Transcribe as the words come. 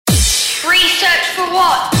Research for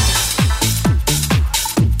what?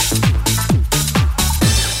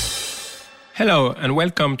 Hello and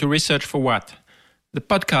welcome to Research for What, the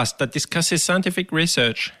podcast that discusses scientific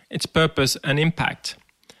research, its purpose and impact.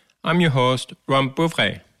 I'm your host, Ron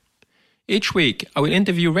Bouvray. Each week, I will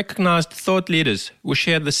interview recognized thought leaders who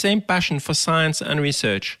share the same passion for science and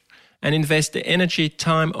research and invest the energy,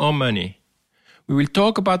 time or money. We will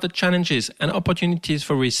talk about the challenges and opportunities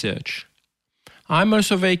for research. I'm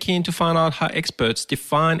also very keen to find out how experts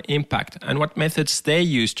define impact and what methods they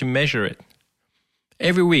use to measure it.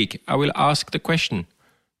 Every week, I will ask the question,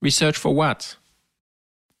 research for what?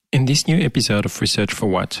 In this new episode of Research for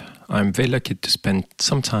What, I'm very lucky to spend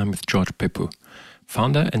some time with George Peppu,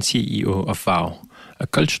 founder and CEO of VOW, a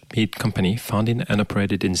cultured meat company founded and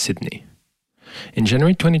operated in Sydney. In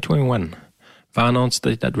January 2021, VOW announced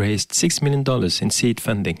that it had raised $6 million in seed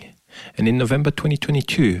funding, and in November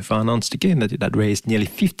 2022, VOW announced again that it had raised nearly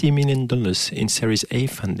 $50 million in Series A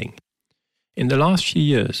funding. In the last few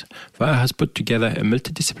years, VOW has put together a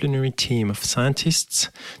multidisciplinary team of scientists,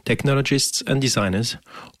 technologists and designers,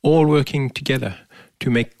 all working together to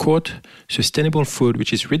make, quote, sustainable food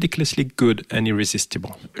which is ridiculously good and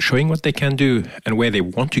irresistible. Showing what they can do and where they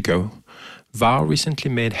want to go, VOW recently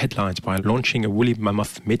made headlines by launching a woolly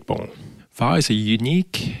mammoth meatball. VOW is a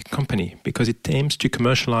unique company because it aims to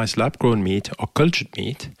commercialize lab-grown meat or cultured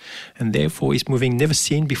meat and therefore is moving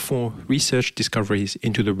never-seen-before research discoveries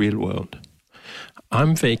into the real world.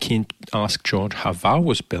 I'm very keen to ask George how VOW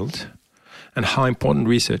was built and how important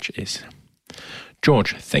research is.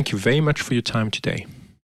 George, thank you very much for your time today.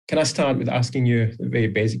 Can I start with asking you a very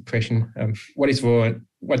basic question? What is VOW?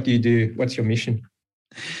 What do you do? What's your mission?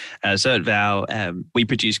 So at VOW, we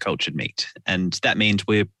produce cultured meat, and that means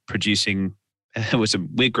we're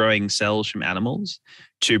growing cells from animals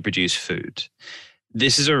to produce food.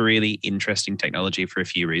 This is a really interesting technology for a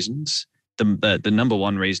few reasons. The number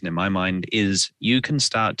one reason in my mind is you can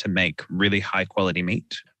start to make really high quality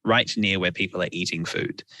meat right near where people are eating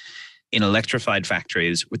food in electrified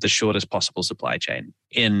factories with the shortest possible supply chain.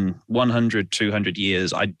 In 100, 200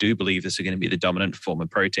 years, I do believe this is going to be the dominant form of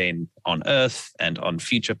protein on Earth and on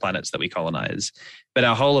future planets that we colonize. But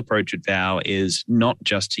our whole approach at VOW is not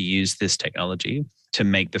just to use this technology to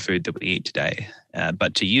make the food that we eat today,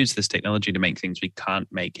 but to use this technology to make things we can't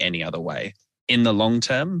make any other way. In the long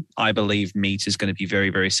term, I believe meat is going to be very,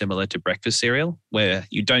 very similar to breakfast cereal, where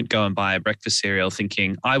you don't go and buy a breakfast cereal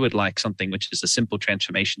thinking, I would like something which is a simple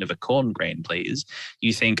transformation of a corn grain, please.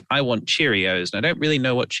 You think, I want Cheerios, and I don't really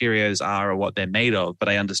know what Cheerios are or what they're made of, but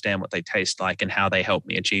I understand what they taste like and how they help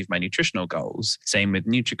me achieve my nutritional goals. Same with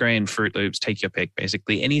Nutri-Grain, Fruit Loops, take your pick.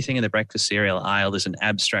 Basically, anything in the breakfast cereal aisle is an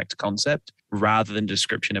abstract concept rather than a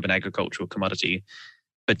description of an agricultural commodity.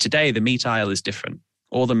 But today, the meat aisle is different.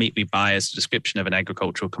 All the meat we buy is a description of an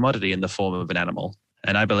agricultural commodity in the form of an animal.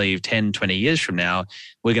 And I believe 10, 20 years from now,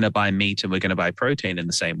 we're going to buy meat and we're going to buy protein in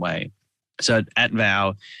the same way. So at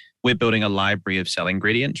VOW, we're building a library of cell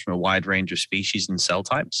ingredients from a wide range of species and cell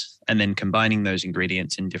types, and then combining those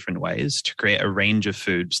ingredients in different ways to create a range of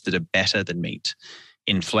foods that are better than meat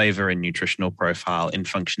in flavor and nutritional profile, in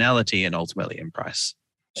functionality, and ultimately in price.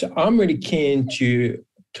 So I'm really keen to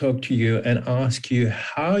talk to you and ask you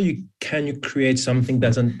how can you create something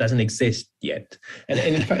doesn't exist yet. And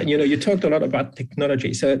in fact, you talked a lot about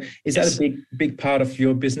technology. So is that a big part of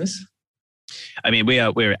your business? I mean,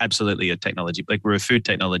 we're absolutely a technology, we're a food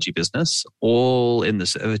technology business, all in the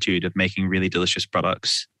servitude of making really delicious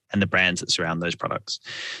products and the brands that surround those products.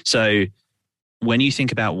 So when you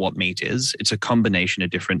think about what meat is, it's a combination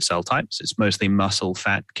of different cell types. It's mostly muscle,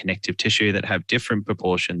 fat, connective tissue that have different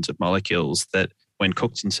proportions of molecules that, when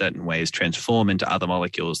cooked in certain ways, transform into other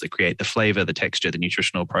molecules that create the flavor, the texture, the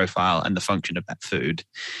nutritional profile, and the function of that food.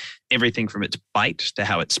 Everything from its bite to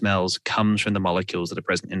how it smells comes from the molecules that are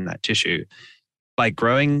present in that tissue. By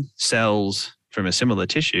growing cells from a similar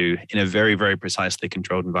tissue in a very, very precisely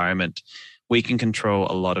controlled environment, we can control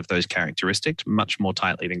a lot of those characteristics much more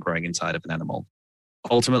tightly than growing inside of an animal.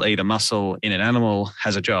 Ultimately, the muscle in an animal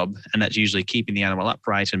has a job, and that's usually keeping the animal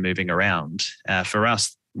upright and moving around. For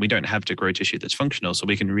us, we don't have to grow tissue that's functional, so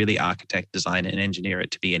we can really architect, design, and engineer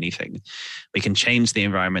it to be anything. We can change the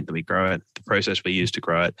environment that we grow it, the process we use to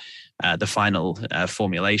grow it, the final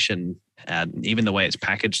formulation, even the way it's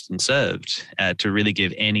packaged and served, to really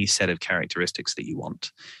give any set of characteristics that you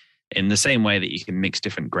want. In the same way that you can mix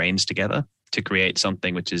different grains together to create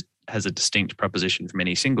something which has a distinct proposition from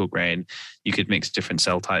any single grain, you could mix different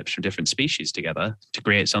cell types from different species together to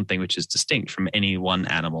create something which is distinct from any one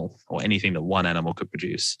animal or anything that one animal could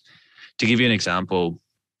produce. To give you an example,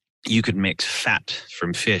 you could mix fat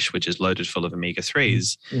from fish, which is loaded full of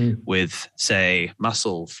omega-3s, with, say,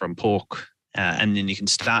 muscle from pork. And then you can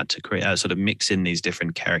start to create, sort of mix in these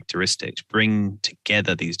different characteristics, bring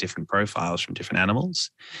together these different profiles from different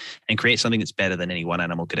animals, and create something that's better than any one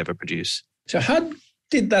animal could ever produce. So how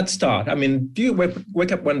did that start? I mean, do you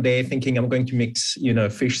wake up one day thinking I'm going to mix,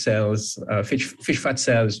 fish cells, fish fat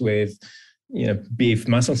cells with, beef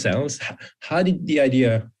muscle cells? How did the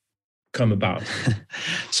idea come about?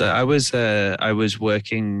 So I was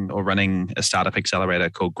working or running a startup accelerator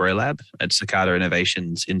called Grow Lab at Cicada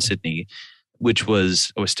Innovations in Sydney, which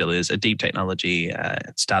was, or still is, a deep technology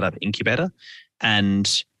startup incubator.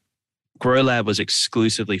 And Grow Lab was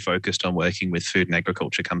exclusively focused on working with food and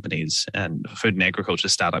agriculture companies and food and agriculture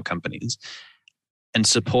startup companies and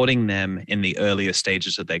supporting them in the earlier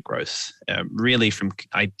stages of their growth, really from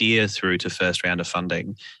idea through to first round of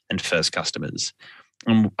funding and first customers.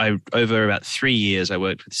 And over about 3 years, I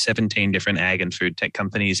worked with 17 different ag and food tech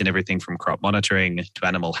companies in everything from crop monitoring to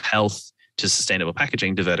animal health to sustainable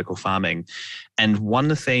packaging to vertical farming. And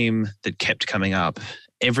one theme that kept coming up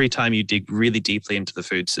every time you dig really deeply into the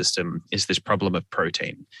food system is this problem of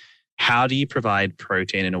protein. How do you provide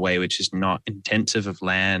protein in a way which is not intensive of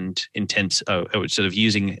land, sort of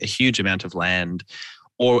using a huge amount of land,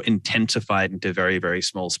 or intensified into very, very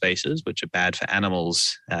small spaces, which are bad for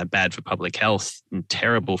animals, bad for public health, and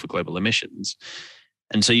terrible for global emissions.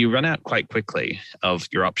 And so you run out quite quickly of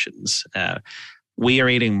your options. We are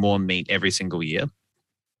eating more meat every single year.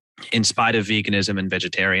 In spite of veganism and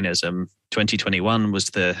vegetarianism, 2021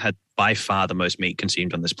 had by far the most meat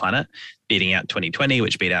consumed on this planet, beating out 2020,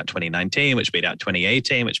 which beat out 2019, which beat out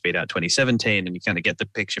 2018, which beat out 2017. And you kind of get the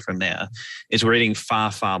picture from there, is we're eating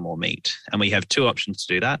far, far more meat. And we have two options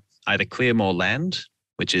to do that: either clear more land,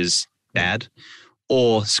 which is bad,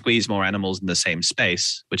 or squeeze more animals in the same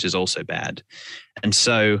space, which is also bad. And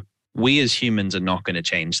so we as humans are not going to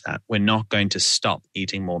change that. We're not going to stop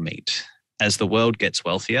eating more meat. As the world gets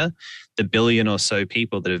wealthier, the billion or so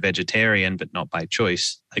people that are vegetarian but not by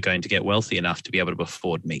choice are going to get wealthy enough to be able to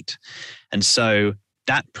afford meat. And so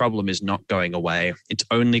that problem is not going away. It's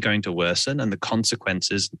only going to worsen, and the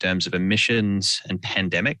consequences in terms of emissions and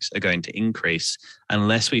pandemics are going to increase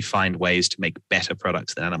unless we find ways to make better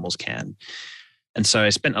products than animals can. And so I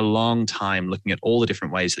spent a long time looking at all the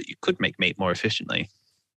different ways that you could make meat more efficiently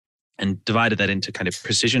and divided that into kind of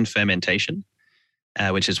precision fermentation,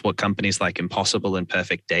 which is what companies like Impossible and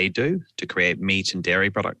Perfect Day do to create meat and dairy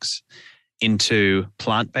products, into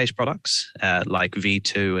plant-based products like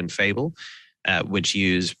V2 and Fable, which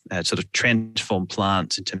use sort of transform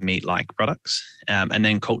plants into meat-like products, and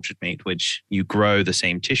then cultured meat, which you grow the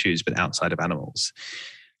same tissues but outside of animals.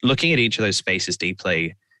 Looking at each of those spaces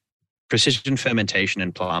deeply, precision fermentation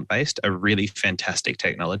and plant-based are really fantastic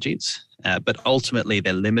technologies, but ultimately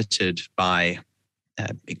they're limited by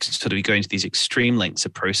sort of going to these extreme lengths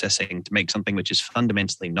of processing to make something which is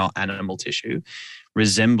fundamentally not animal tissue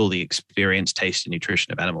resemble the experience, taste, and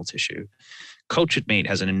nutrition of animal tissue. Cultured meat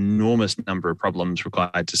has an enormous number of problems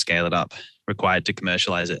required to scale it up, required to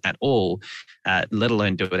commercialize it at all, let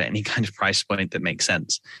alone do it at any kind of price point that makes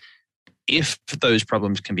sense. If those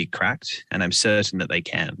problems can be cracked, and I'm certain that they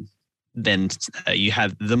can, then you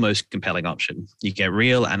have the most compelling option. You get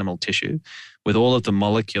real animal tissue with all of the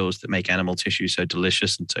molecules that make animal tissue so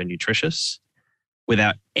delicious and so nutritious,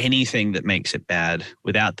 without anything that makes it bad,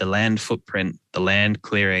 without the land footprint, the land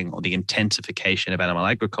clearing, or the intensification of animal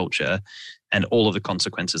agriculture, and all of the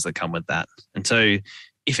consequences that come with that. And so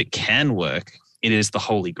if it can work, it is the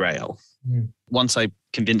holy grail. Once I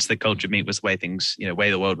convinced that cultured meat was the way things,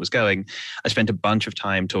 way the world was going, I spent a bunch of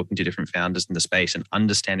time talking to different founders in the space and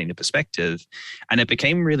understanding the perspective. And it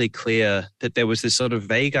became really clear that there was this sort of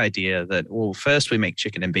vague idea that, well, first we make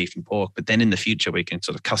chicken and beef and pork, but then in the future we can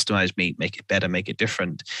sort of customize meat, make it better, make it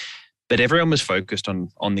different. But everyone was focused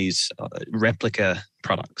on these replica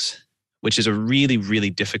products, which is a really,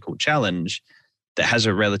 really difficult challenge that has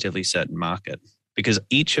a relatively certain market. Because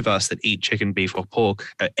each of us that eat chicken, beef, or pork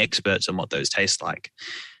are experts on what those taste like.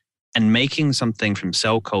 And making something from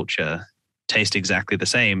cell culture taste exactly the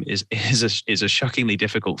same is a shockingly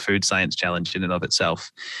difficult food science challenge in and of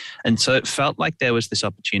itself. And so it felt like there was this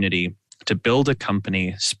opportunity to build a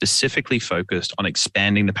company specifically focused on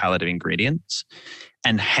expanding the palette of ingredients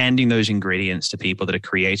and handing those ingredients to people that are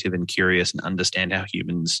creative and curious and understand how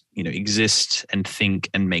humans, exist and think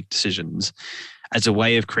and make decisions, as a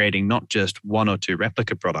way of creating not just one or two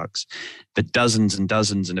replica products, but dozens and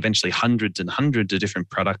dozens and eventually hundreds and hundreds of different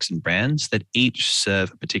products and brands that each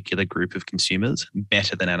serve a particular group of consumers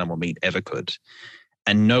better than animal meat ever could.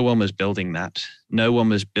 And no one was building that. No one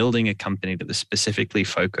was building a company that was specifically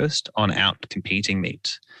focused on out-competing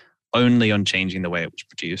meat, only on changing the way it was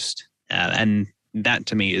produced. And that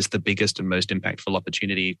to me is the biggest and most impactful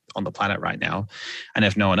opportunity on the planet right now. And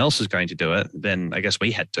if no one else is going to do it, then I guess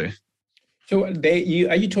we had to. So are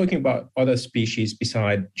you talking about other species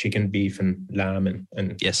beside chicken, beef, and lamb?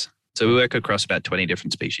 And Yes. So we work across about 20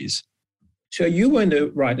 different species. So you were in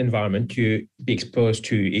the right environment to be exposed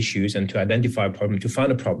to issues and to identify a problem, to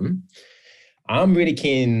find a problem. I'm really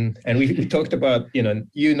keen, and we talked about,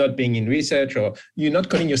 you not being in research or you not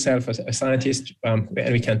calling yourself a scientist, and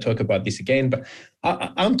we can talk about this again, but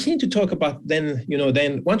I'm keen to talk about then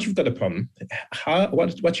once you've got a problem,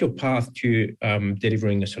 what's your path to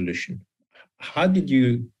delivering a solution? How did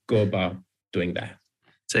you go about doing that?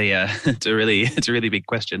 So yeah, it's a really big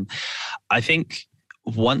question. I think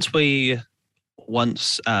once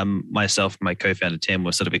myself and my co-founder Tim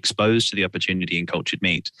were sort of exposed to the opportunity in cultured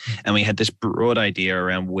meat, and we had this broad idea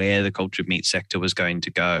around where the cultured meat sector was going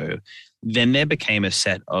to go, then there became a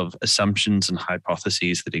set of assumptions and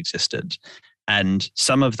hypotheses that existed. And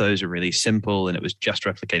some of those are really simple, and it was just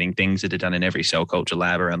replicating things that are done in every cell culture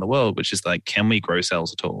lab around the world, which is like, can we grow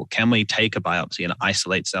cells at all? Can we take a biopsy and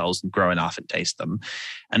isolate cells and grow enough and taste them?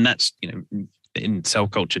 And that's, in cell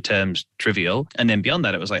culture terms, trivial. And then beyond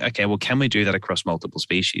that, it was like, okay, well, can we do that across multiple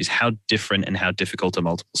species? How different and how difficult are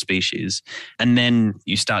multiple species? And then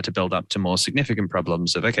you start to build up to more significant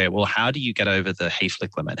problems of, okay, well, how do you get over the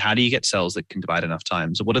Hayflick limit? How do you get cells that can divide enough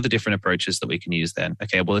times? So what are the different approaches that we can use then?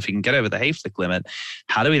 Okay, well, if you can get over the Hayflick limit,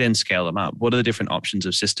 how do we then scale them up? What are the different options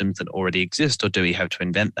of systems that already exist, or do we have to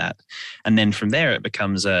invent that? And then from there, it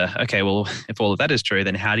becomes okay, well, if all of that is true,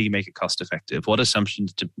 then how do you make it cost effective? What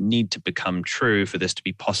assumptions need to become true for this to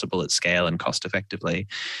be possible at scale and cost effectively?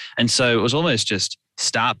 And so it was almost just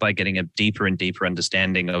start by getting a deeper and deeper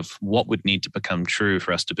understanding of what would need to become true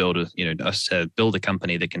for us to build a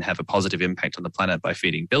company that can have a positive impact on the planet by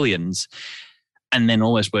feeding billions. And then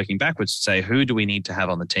almost working backwards to say, who do we need to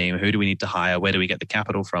have on the team? Who do we need to hire? Where do we get the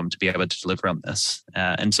capital from to be able to deliver on this?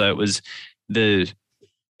 And so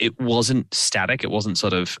it wasn't static. It wasn't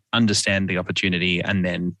sort of understand the opportunity and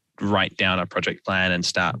then write down a project plan and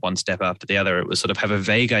start one step after the other. It was sort of have a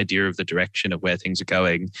vague idea of the direction of where things are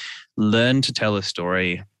going, learn to tell a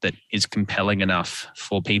story that is compelling enough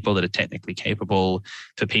for people that are technically capable,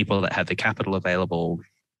 for people that have the capital available,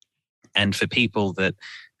 and for people that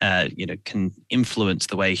can influence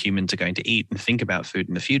the way humans are going to eat and think about food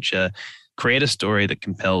in the future. Create a story that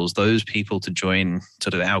compels those people to join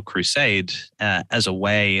sort of our crusade as a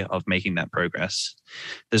way of making that progress.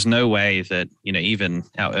 There's no way that, even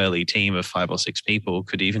our early team of 5 or 6 people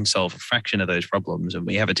could even solve a fraction of those problems. And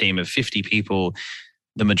we have a team of 50 people,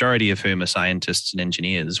 the majority of whom are scientists and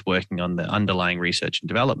engineers working on the underlying research and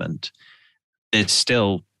development. There's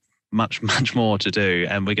still much, much more to do.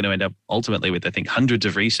 And we're going to end up ultimately with, I think, hundreds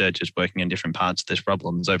of researchers working on different parts of this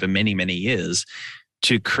problems over many, many years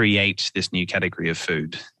to create this new category of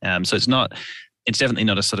food. So it's definitely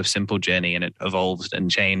not a sort of simple journey, and it evolved and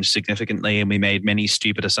changed significantly. And we made many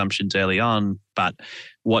stupid assumptions early on, but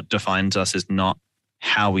what defines us is not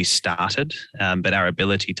how we started, but our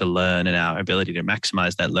ability to learn and our ability to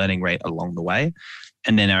maximize that learning rate along the way.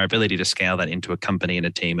 And then our ability to scale that into a company and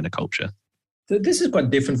a team and a culture. So this is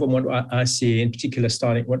quite different from what I see in particular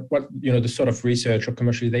starting the sort of research or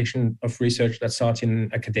commercialization of research that starts in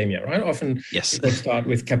academia, right? Often people start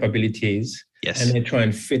with capabilities and they try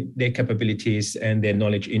and fit their capabilities and their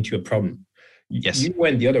knowledge into a problem. You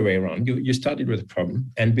went the other way around. You started with a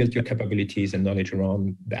problem and built your capabilities and knowledge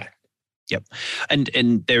around that. Yep.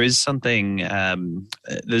 And there is something,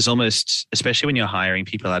 there's almost, especially when you're hiring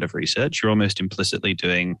people out of research, you're almost implicitly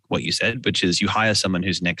doing what you said, which is you hire someone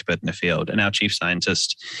who's an expert in a field. And our chief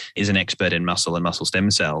scientist is an expert in muscle and muscle stem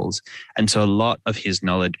cells. And so a lot of his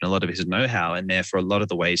knowledge and a lot of his know-how, and therefore a lot of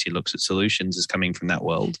the ways he looks at solutions, is coming from that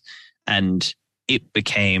world. And it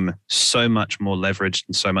became so much more leveraged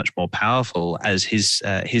and so much more powerful as his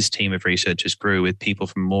team of researchers grew with people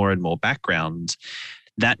from more and more backgrounds.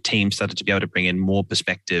 That team started to be able to bring in more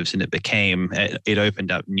perspectives, and it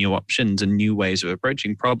opened up new options and new ways of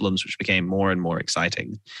approaching problems, which became more and more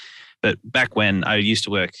exciting. But back when I used to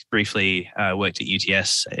work briefly, I worked at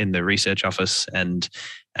UTS in the research office, and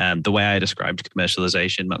the way I described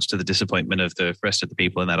commercialization, much to the disappointment of the rest of the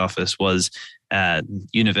people in that office, was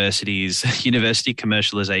university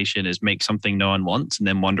commercialization is make something no one wants and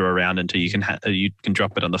then wander around until you can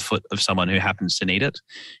drop it on the foot of someone who happens to need it.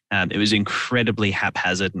 It was incredibly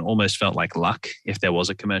haphazard and almost felt like luck if there was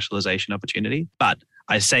a commercialization opportunity. But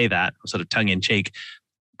I say that sort of tongue in cheek.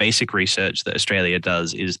 Basic research that Australia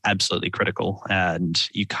does is absolutely critical, and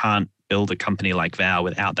you can't build a company like Vow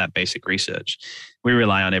without that basic research. We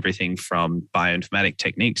rely on everything from bioinformatic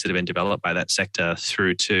techniques that have been developed by that sector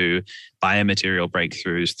through to biomaterial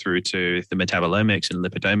breakthroughs, through to the metabolomics and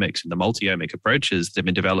lipidomics and the multi-omic approaches that have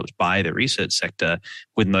been developed by the research sector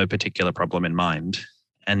with no particular problem in mind.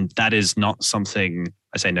 And that is not something,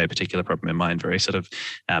 I say no particular problem in mind, very sort of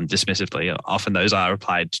dismissively. Often those are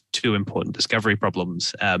applied to important discovery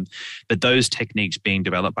problems. But those techniques being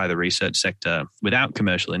developed by the research sector without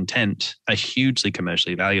commercial intent are hugely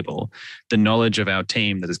commercially valuable. The knowledge of our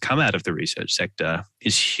team that has come out of the research sector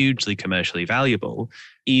is hugely commercially valuable,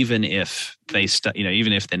 even if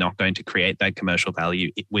even if they're not going to create that commercial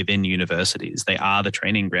value within universities. They are the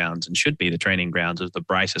training grounds and should be the training grounds of the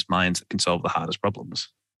brightest minds that can solve the hardest problems.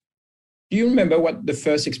 Do you remember what the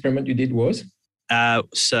first experiment you did was?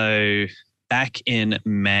 So back in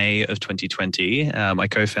May of 2020, my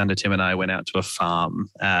co-founder Tim and I went out to a farm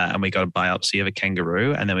and we got a biopsy of a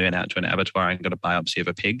kangaroo, and then we went out to an abattoir and got a biopsy of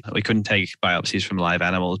a pig. We couldn't take biopsies from live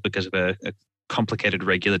animals because of a complicated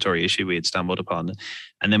regulatory issue we had stumbled upon.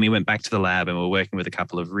 And then we went back to the lab and we were working with a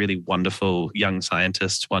couple of really wonderful young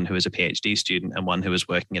scientists, one who was a PhD student and one who was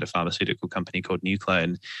working at a pharmaceutical company called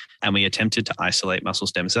Nuclone. And we attempted to isolate muscle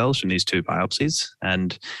stem cells from these two biopsies.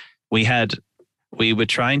 And we were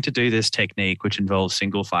trying to do this technique, which involves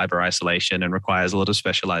single fiber isolation and requires a lot of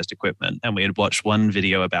specialized equipment. And we had watched one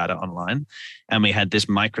video about it online, and we had this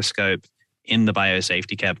microscope in the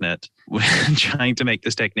biosafety cabinet trying to make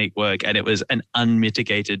this technique work, and it was an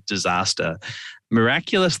unmitigated disaster.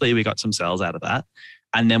 Miraculously, we got some cells out of that,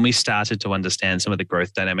 and then we started to understand some of the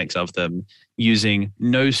growth dynamics of them using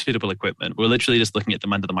no suitable equipment. We're literally just looking at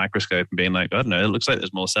them under the microscope and being like, I don't know, it looks like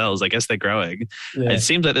there's more cells. I guess they're growing. Yeah. It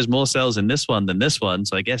seems like there's more cells in this one than this one,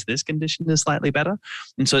 so I guess this condition is slightly better.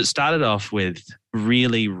 And so it started off with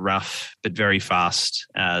really rough but very fast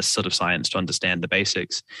sort of science to understand the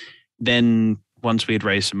basics. Then once we had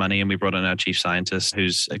raised some money and we brought on our chief scientist,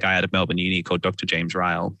 who's a guy out of Melbourne Uni called Dr. James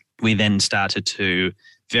Ryle, we then started to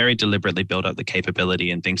very deliberately build up the capability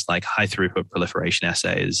in things like high throughput proliferation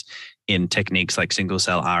assays, in techniques like single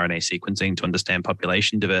cell RNA sequencing to understand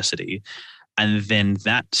population diversity. And then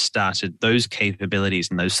those capabilities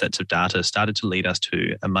and those sets of data started to lead us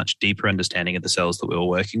to a much deeper understanding of the cells that we were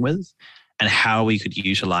working with, and how we could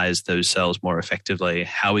utilize those cells more effectively,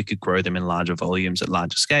 how we could grow them in larger volumes at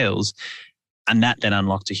larger scales. And that then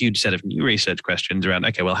unlocked a huge set of new research questions around,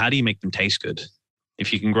 okay, well, how do you make them taste good?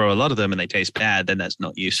 If you can grow a lot of them and they taste bad, then that's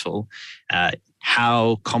not useful.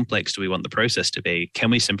 How complex do we want the process to be? Can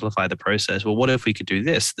we simplify the process? Well, what if we could do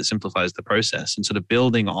this that simplifies the process? And sort of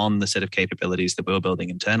building on the set of capabilities that we were building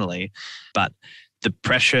internally. But the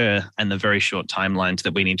pressure and the very short timelines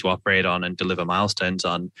that we need to operate on and deliver milestones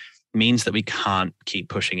on means that we can't keep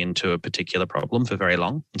pushing into a particular problem for very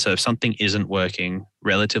long. And so if something isn't working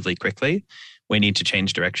relatively quickly, we need to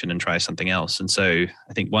change direction and try something else. And so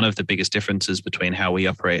I think one of the biggest differences between how we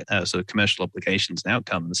operate sort of commercial applications and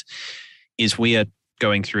outcomes is we are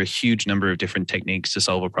going through a huge number of different techniques to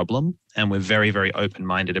solve a problem. And we're very, very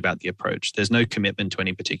open-minded about the approach. There's no commitment to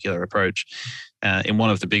any particular approach. In one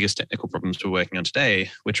of the biggest technical problems we're working on today,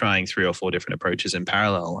 we're trying 3 or 4 different approaches in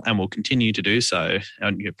parallel, and we'll continue to do so.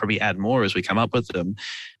 And you'll probably add more as we come up with them,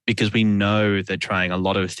 because we know that trying a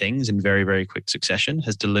lot of things in very, very quick succession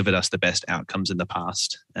has delivered us the best outcomes in the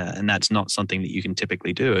past. And that's not something that you can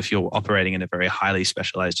typically do if you're operating in a very highly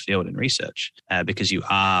specialized field in research, because you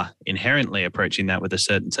are inherently approaching that with a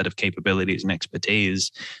certain set of capabilities and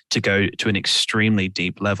expertise to go to an extremely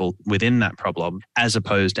deep level within that problem, as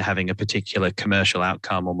opposed to having a particular commercial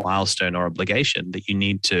outcome or milestone or obligation that you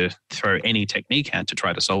need to throw any technique at to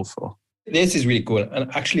try to solve for. This is really cool. And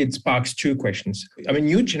actually, it sparks 2 questions. I mean,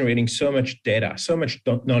 you're generating so much data, so much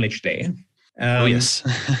knowledge there. Oh, yes.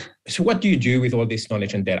 So what do you do with all this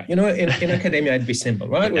knowledge and data? You know, in academia, it'd be simple,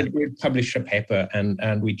 right? Yeah. We'd publish a paper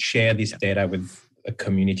and we'd share this data with a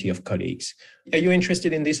community of colleagues. Are you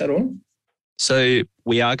interested in this at all? So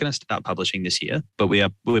we are going to start publishing this year, but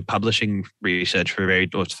we're publishing research for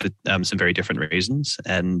some very different reasons.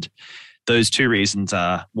 And those 2 reasons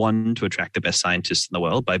are, one, to attract the best scientists in the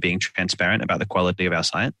world by being transparent about the quality of our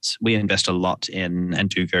science. We invest a lot in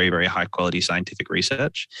and do very, very high quality scientific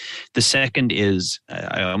research. The second is,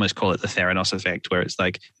 I almost call it the Theranos effect, where it's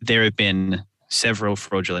like there have been several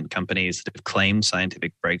fraudulent companies that have claimed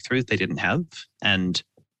scientific breakthroughs they didn't have. And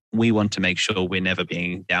we want to make sure we're never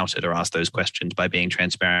being doubted or asked those questions by being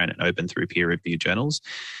transparent and open through peer-reviewed journals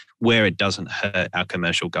where it doesn't hurt our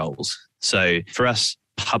commercial goals. So for us,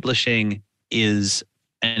 publishing is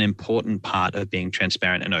an important part of being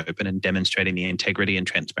transparent and open and demonstrating the integrity and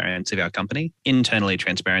transparency of our company. Internally,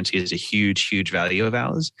 transparency is a huge, huge value of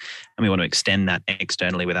ours, and we want to extend that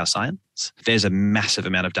externally with our science. There's a massive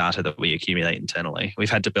amount of data that we accumulate internally. We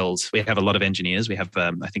have a lot of engineers. We have,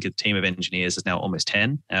 I think a team of engineers is now almost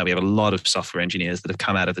 10. We have a lot of software engineers that have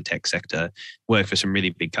come out of the tech sector, work for some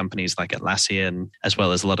really big companies like Atlassian, as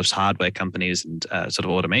well as a lot of hardware companies and sort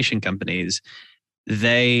of automation companies.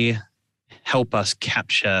 They help us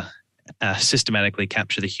systematically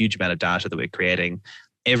capture the huge amount of data that we're creating.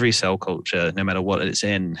 Every cell culture, no matter what it's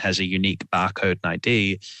in, has a unique barcode and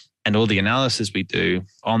ID. And all the analysis we do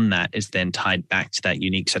on that is then tied back to that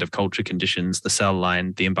unique set of culture conditions, the cell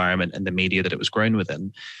line, the environment, and the media that it was grown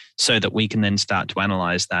within, so that we can then start to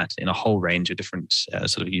analyze that in a whole range of different,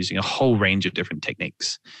 using a whole range of different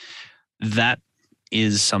techniques. That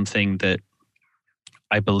is something that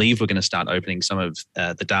I believe we're going to start opening some of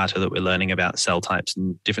the data that we're learning about cell types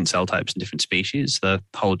and different species, the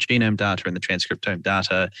whole genome data and the transcriptome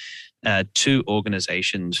data, to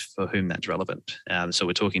organizations for whom that's relevant. So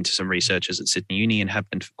we're talking to some researchers at Sydney Uni and have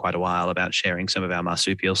been for quite a while about sharing some of our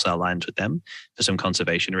marsupial cell lines with them for some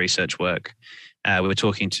conservation research work. We were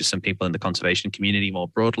talking to some people in the conservation community more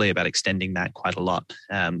broadly about extending that quite a lot,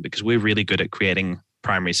 because we're really good at creating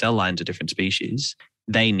primary cell lines of different species.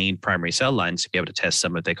 They need primary cell lines to be able to test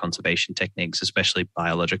some of their conservation techniques, especially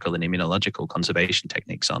biological and immunological conservation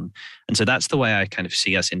techniques on. And so that's the way I kind of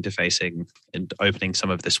see us interfacing and opening some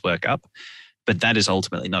of this work up. But that is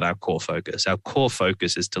ultimately not our core focus. Our core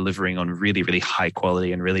focus is delivering on really, really high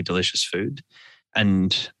quality and really delicious food.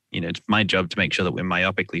 And it's my job to make sure that we're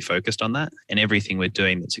myopically focused on that. And everything we're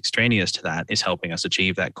doing that's extraneous to that is helping us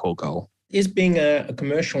achieve that core goal. Is being a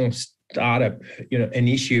commercial startup, an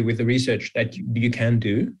issue with the research that you can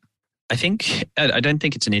do? I don't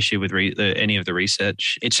think it's an issue with any of the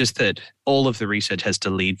research. It's just that all of the research has to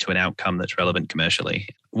lead to an outcome that's relevant commercially.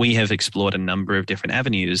 We have explored a number of different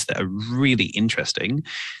avenues that are really interesting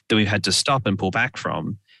that we've had to stop and pull back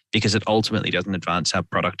from because it ultimately doesn't advance our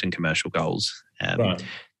product and commercial goals. Right.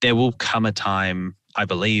 There will come a time, I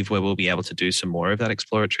believe, where we'll be able to do some more of that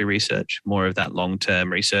exploratory research, more of that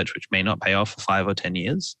long-term research, which may not pay off for 5 or 10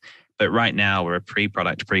 years. But right now, we're a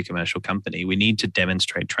pre-product, pre-commercial company. We need to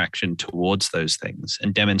demonstrate traction towards those things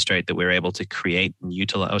and demonstrate that we're able to create and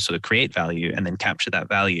utilize, or sort of create value and then capture that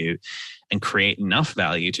value and create enough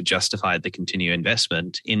value to justify the continued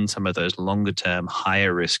investment in some of those longer-term,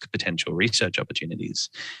 higher-risk potential research opportunities.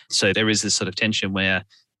 So there is this sort of tension where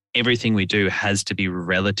everything we do has to be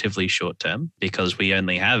relatively short term because we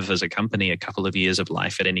only have, as a company, a couple of years of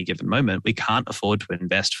life at any given moment. We can't afford to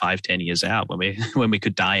invest 5-10 years out when we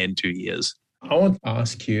could die in 2 years. I want to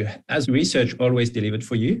ask you, has research always delivered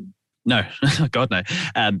for you? No, God, no.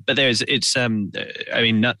 But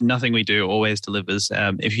nothing we do always delivers.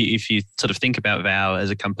 If you sort of think about Vow as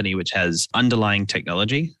a company which has underlying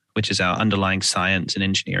technology, which is our underlying science and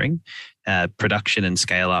engineering, production and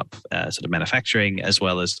scale up, sort of manufacturing, as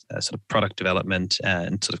well as sort of product development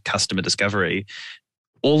and sort of customer discovery.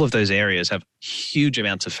 All of those areas have huge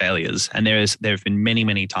amounts of failures. And there have been many,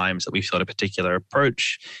 many times that we've thought a particular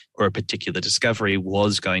approach or a particular discovery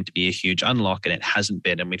was going to be a huge unlock and it hasn't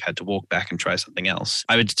been, and we've had to walk back and try something else.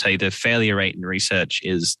 I would say the failure rate in research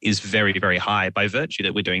is very, very high by virtue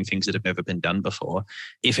that we're doing things that have never been done before.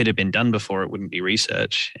 If it had been done before, it wouldn't be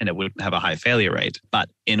research and it wouldn't have a high failure rate. But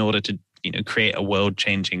in order to create a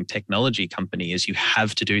world-changing technology company, is you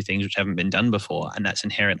have to do things which haven't been done before, and that's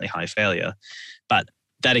inherently high failure. But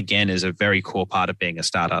that again is a very core part of being a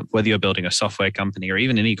startup. Whether you're building a software company or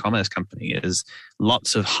even an e-commerce company, is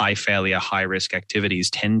lots of high failure, high risk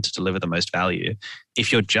activities tend to deliver the most value.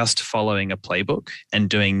 If you're just following a playbook and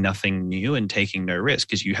doing nothing new and taking no risk,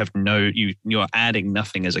 because you're adding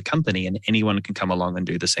nothing as a company, and anyone can come along and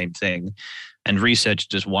do the same thing. And research is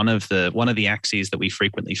just one of the axes that we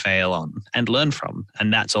frequently fail on and learn from.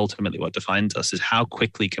 And that's ultimately what defines us: is how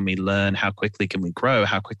quickly can we learn, how quickly can we grow,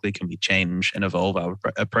 how quickly can we change and evolve our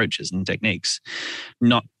approaches and techniques.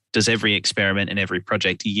 Not does every experiment and every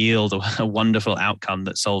project yield a wonderful outcome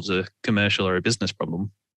that solves a commercial or a business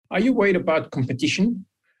problem. Are you worried about competition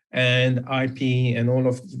and IP and all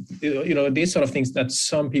of these sort of things that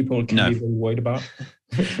some people can be very worried about?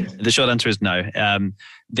 The short answer is no.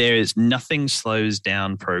 There is nothing slows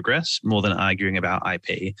down progress more than arguing about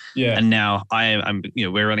IP. Yeah. And now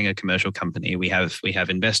we're running a commercial company. We have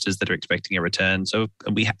investors that are expecting a return. So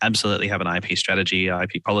we absolutely have an IP strategy,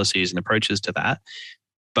 IP policies and approaches to that.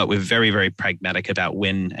 But we're very, very pragmatic about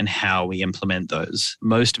when and how we implement those.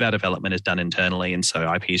 Most of our development is done internally, and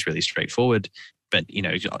so IP is really straightforward. But,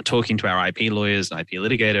 talking to our IP lawyers and IP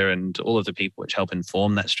litigator and all of the people which help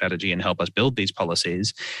inform that strategy and help us build these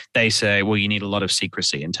policies, they say, well, you need a lot of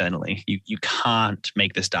secrecy internally. You can't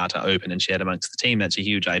make this data open and shared amongst the team. That's a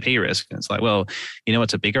huge IP risk. And it's like, well,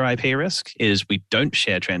 what's a bigger IP risk is we don't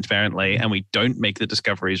share transparently and we don't make the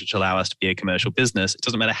discoveries which allow us to be a commercial business. It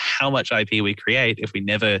doesn't matter how much IP we create. If we're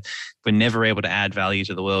never able to add value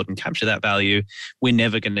to the world and capture that value, we're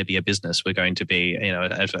never going to be a business. We're going to be,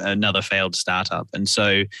 another failed startup. And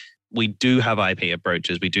so we do have IP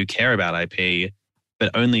approaches. We do care about IP, but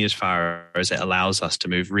only as far as it allows us to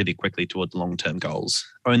move really quickly towards long-term goals.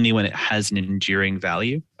 Only when it has an enduring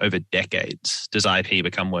value over decades does IP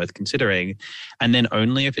become worth considering. And then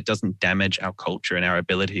only if it doesn't damage our culture and our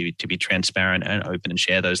ability to be transparent and open and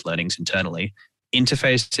share those learnings internally.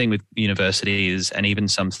 Interfacing with universities and even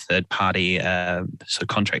some third-party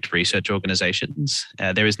contract research organizations,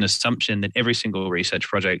 there is an assumption that every single research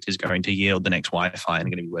project is going to yield the next Wi-Fi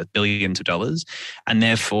and going to be worth billions of dollars. And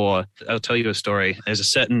therefore, I'll tell you a story. There's a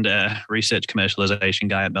certain research commercialization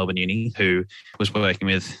guy at Melbourne Uni who was working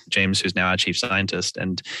with James, who's now our chief scientist.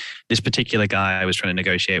 And this particular guy was trying to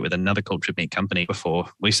negotiate with another cultured meat company before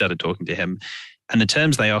we started talking to him. And the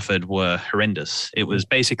terms they offered were horrendous. It was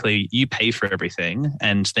basically, you pay for everything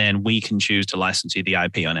and then we can choose to license you the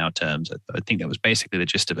IP on our terms. I think that was basically the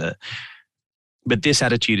gist of it. But this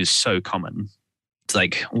attitude is so common. It's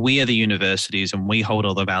like, we are the universities and we hold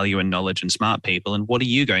all the value and knowledge and smart people. And what are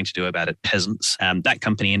you going to do about it, peasants? That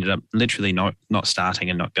company ended up literally not starting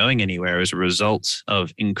and not going anywhere as a result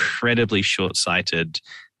of incredibly short-sighted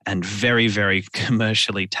and very, very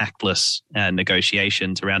commercially tactless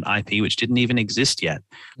negotiations around IP, which didn't even exist yet,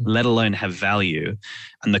 let alone have value.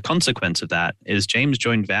 And the consequence of that is James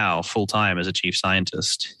joined Vow full-time as a chief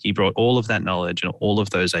scientist. He brought all of that knowledge and all of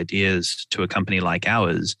those ideas to a company like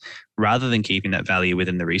ours, rather than keeping that value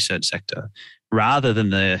within the research sector. Rather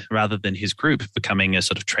than his group becoming a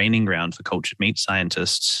sort of training ground for cultured meat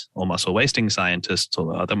scientists or muscle wasting scientists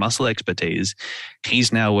or other muscle expertise,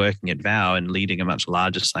 he's now working at Vow and leading a much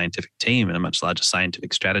larger scientific team and a much larger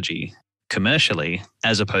scientific strategy commercially,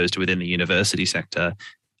 as opposed to within the university sector,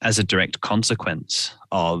 as a direct consequence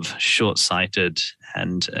of short-sighted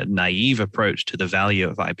and naive approach to the value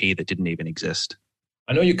of IP that didn't even exist.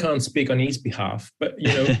 I know you can't speak on his behalf, but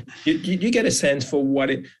you get a sense for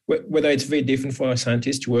whether it's very different for a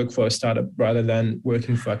scientist to work for a startup rather than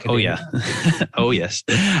working for academia. Oh yeah, oh yes.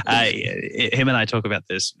 Him and I talk about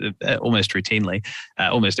this almost routinely,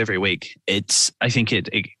 almost every week. I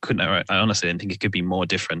honestly don't think it could be more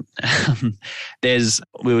different.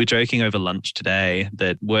 We were joking over lunch today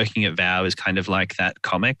that working at Vow is kind of like that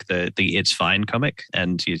comic, the It's Fine comic,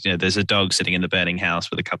 and there's a dog sitting in the burning house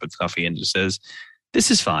with a cup of coffee and just says, this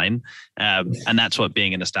is fine. And that's what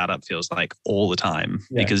being in a startup feels like all the time.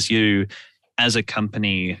 Yeah. Because as a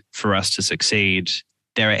company, for us to succeed,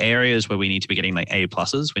 there are areas where we need to be getting like A+.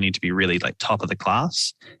 We need to be really like top of the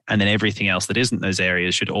class. And then everything else that isn't those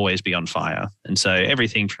areas should always be on fire. And so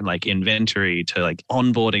everything from like inventory to like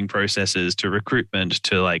onboarding processes to recruitment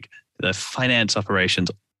to like the finance operations,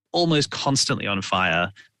 almost constantly on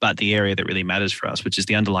fire. But the area that really matters for us, which is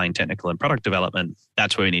the underlying technical and product development,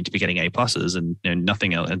 that's where we need to be getting A+, and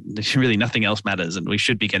nothing else. Really, nothing else matters, and we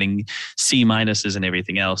should be getting C- and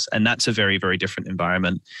everything else. And that's a very, very different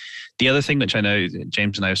environment. The other thing, which I know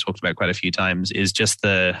James and I have talked about quite a few times, is just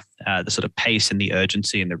the sort of pace and the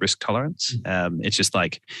urgency and the risk tolerance. It's just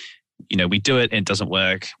like, we do it and it doesn't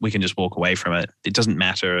work. We can just walk away from it. It doesn't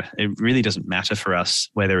matter. It really doesn't matter for us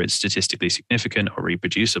whether it's statistically significant or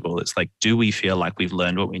reproducible. It's like, do we feel like we've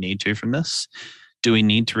learned what we need to from this? Do we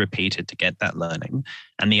need to repeat it to get that learning?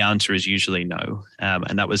 And the answer is usually no.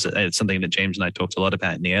 And that was something that James and I talked a lot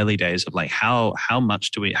about in the early days of like, how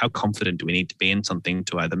confident do we need to be in something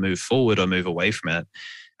to either move forward or move away from it?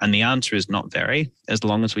 And the answer is not very, as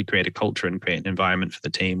long as we create a culture and create an environment for the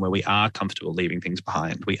team where we are comfortable leaving things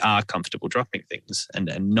behind. We are comfortable dropping things and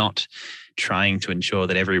not trying to ensure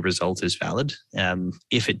that every result is valid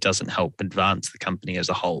if it doesn't help advance the company as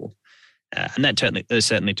a whole. And that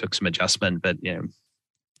certainly took some adjustment, but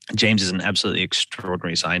James is an absolutely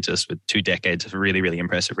extraordinary scientist with 2 decades of a really, really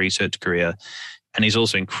impressive research career. And he's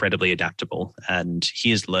also incredibly adaptable, and he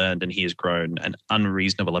has learned and he has grown an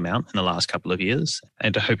unreasonable amount in the last couple of years.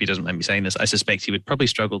 And I hope he doesn't mind me saying this. I suspect he would probably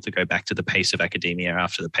struggle to go back to the pace of academia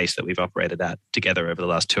after the pace that we've operated at together over the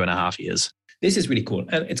last 2.5 years. This is really cool.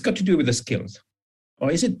 And it's got to do with the skills.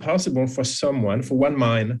 Or is it possible for one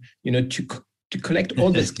mind, to collect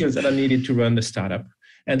all the skills that are needed to run the startup?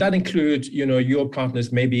 And that includes, your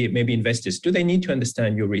partners, maybe investors. Do they need to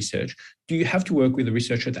understand your research? Do you have to work with a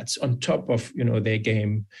researcher that's on top of, their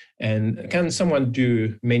game? And can someone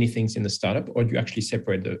do many things in the startup, or do you actually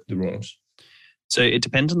separate the roles? So it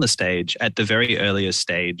depends on the stage. At the very earliest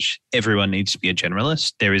stage, everyone needs to be a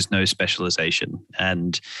generalist. There is no specialization.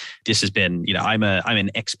 And this has been, I'm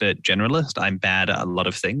an expert generalist. I'm bad at a lot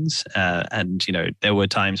of things. And there were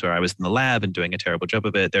times where I was in the lab and doing a terrible job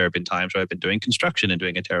of it. There have been times where I've been doing construction and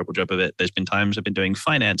doing a terrible job of it. There's been times I've been doing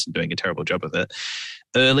finance and doing a terrible job of it.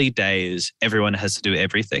 Early days, everyone has to do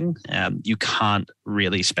everything. You can't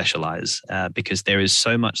really specialize because there is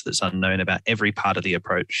so much that's unknown about every part of the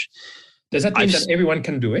approach. Does that mean that everyone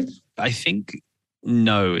can do it? I think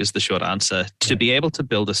no is the short answer. To be able to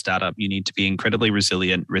build a startup, you need to be incredibly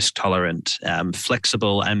resilient, risk tolerant,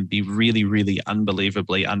 flexible, and be really, really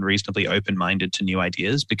unbelievably, unreasonably open-minded to new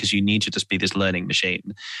ideas, because you need to just be this learning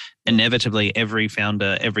machine. Inevitably, every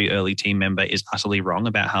founder, every early team member is utterly wrong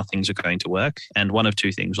about how things are going to work. And one of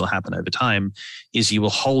two things will happen over time is you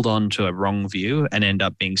will hold on to a wrong view and end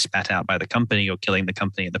up being spat out by the company or killing the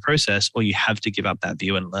company in the process, or you have to give up that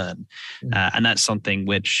view and learn. And that's something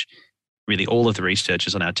which really all of the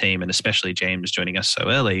researchers on our team, and especially James joining us so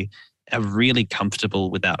early, are really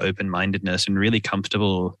comfortable with that open-mindedness and really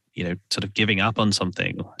comfortable, sort of giving up on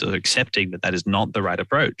something, or accepting that that is not the right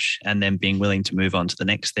approach, and then being willing to move on to the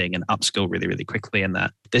next thing and upskill really, really quickly in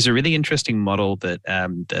that. There's a really interesting model that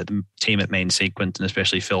the team at Main Sequence, and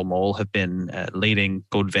especially Phil Maul, have been leading,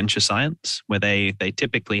 called venture science, where they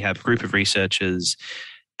typically have a group of researchers,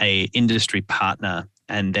 a industry partner,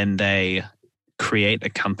 and then they create a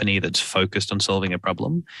company that's focused on solving a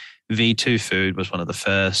problem. V2 Food was one of the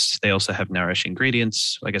first. They also have Nourish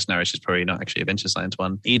Ingredients. I guess Nourish is probably not actually a venture science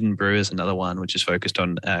one. Eden Brew is another one, which is focused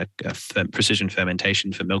on precision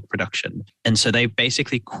fermentation for milk production. And so they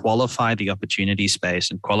basically qualify the opportunity space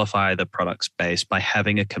and qualify the product space by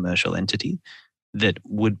having a commercial entity that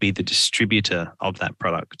would be the distributor of that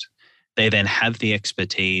product. They then have the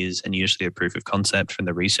expertise and usually a proof of concept from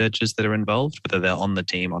the researchers that are involved, whether they're on the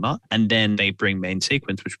team or not. And then they bring Main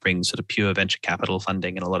Sequence, which brings sort of pure venture capital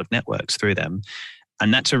funding and a lot of networks through them.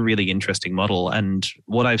 And that's a really interesting model. And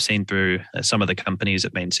what I've seen through some of the companies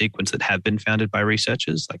at Main Sequence that have been founded by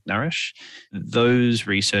researchers like Nourish, those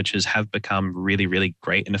researchers have become really, really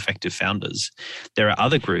great and effective founders. There are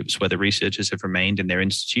other groups where the researchers have remained in their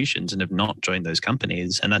institutions and have not joined those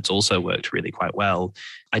companies. And that's also worked really quite well.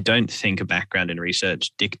 I don't think a background in research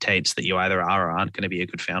dictates that you either are or aren't going to be a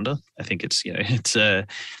good founder. I think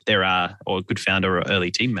there are, or a good founder or early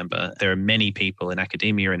team member. There are many people in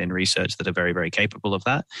academia and in research that are very, very capable of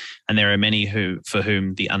that. And there are many for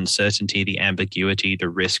whom the uncertainty, the ambiguity, the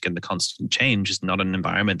risk, and the constant change is not an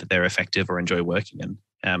environment that they're effective or enjoy working in.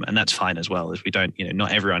 And that's fine as well, as we don't,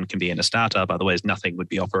 not everyone can be in a startup, otherwise nothing would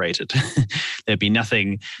be operated. There'd be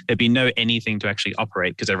no anything to actually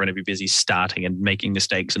operate, because everyone would be busy starting and making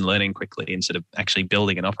mistakes and learning quickly instead of actually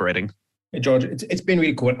building and operating. Hey, George, it's been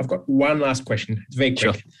really cool. I've got one last question. It's very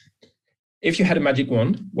quick. Sure. If you had a magic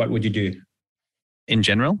wand, what would you do? In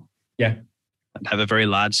general? Yeah. I'd have a very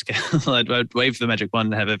large scale. I'd wave the magic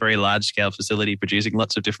wand and have a very large scale facility producing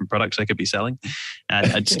lots of different products I could be selling. And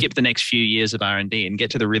I'd skip the next few years of R&D and get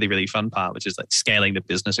to the really, really fun part, which is like scaling the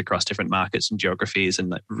business across different markets and geographies and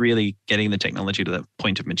like really getting the technology to that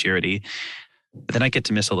point of maturity. But then I get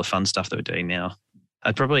to miss all the fun stuff that we're doing now.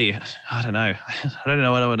 I don't know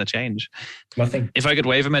what I want to change. Nothing. If I could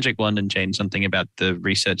wave a magic wand and change something about the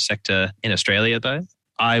research sector in Australia, though,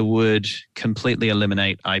 I would completely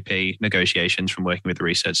eliminate IP negotiations from working with the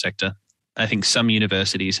research sector. I think some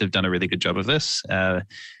universities have done a really good job of this.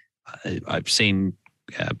 I've seen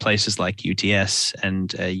places like UTS and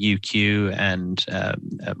UQ and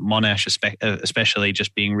Monash especially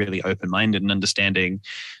just being really open-minded and understanding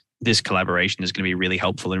this collaboration is going to be really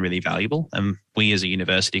helpful and really valuable. And we as a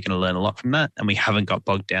university are going to learn a lot from that. And we haven't got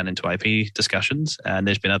bogged down into IP discussions. And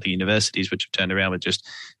there's been other universities which have turned around with just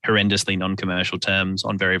horrendously non-commercial terms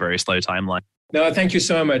on very, very slow timeline. No, thank you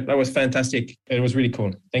so much. That was fantastic. It was really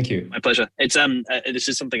cool. Thank you. My pleasure. It's this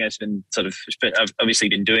is something I've been I've obviously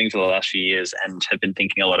been doing for the last few years and have been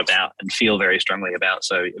thinking a lot about and feel very strongly about.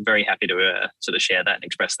 So I'm very happy to sort of share that and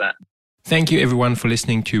express that. Thank you everyone for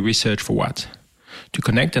listening to Research for What. To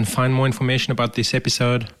connect and find more information about this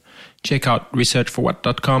episode, check out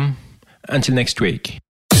researchforwhat.com. Until next week.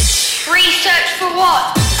 Research for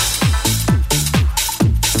What?